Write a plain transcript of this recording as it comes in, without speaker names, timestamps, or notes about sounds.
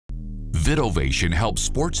VidOvation helps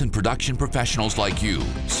sports and production professionals like you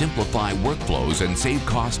simplify workflows and save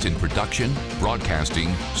costs in production,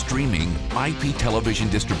 broadcasting, streaming, IP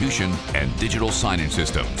television distribution, and digital signage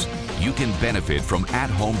systems. You can benefit from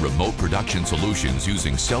at-home remote production solutions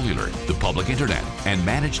using cellular, the public internet, and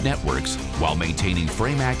managed networks while maintaining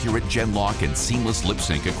frame-accurate genlock and seamless lip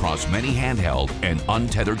sync across many handheld and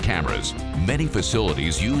untethered cameras. Many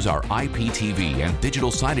facilities use our IPTV and digital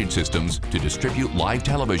signage systems to distribute live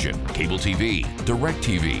television, cable TV,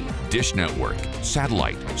 DirecTV, dish network,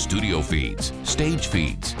 satellite, studio feeds, stage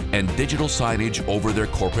feeds, and digital signage over their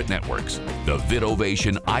corporate networks. The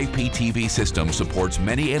VidOvation IPTV system supports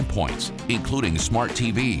many endpoints, including smart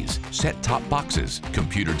TVs, set-top boxes,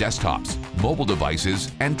 computer desktops, mobile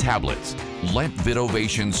devices, and tablets. Let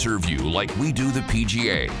VidOvation serve you like we do the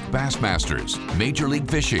PGA, Bassmasters, Major League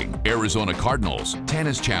Fishing, Arizona Cardinals,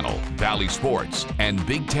 Tennis Channel, Bally Sports, and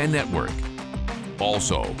Big Ten Network.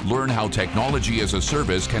 Also, learn how technology as a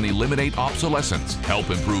service can eliminate obsolescence, help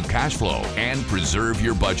improve cash flow, and preserve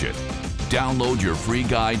your budget. Download your free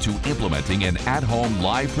guide to implementing an at-home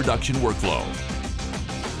live production workflow.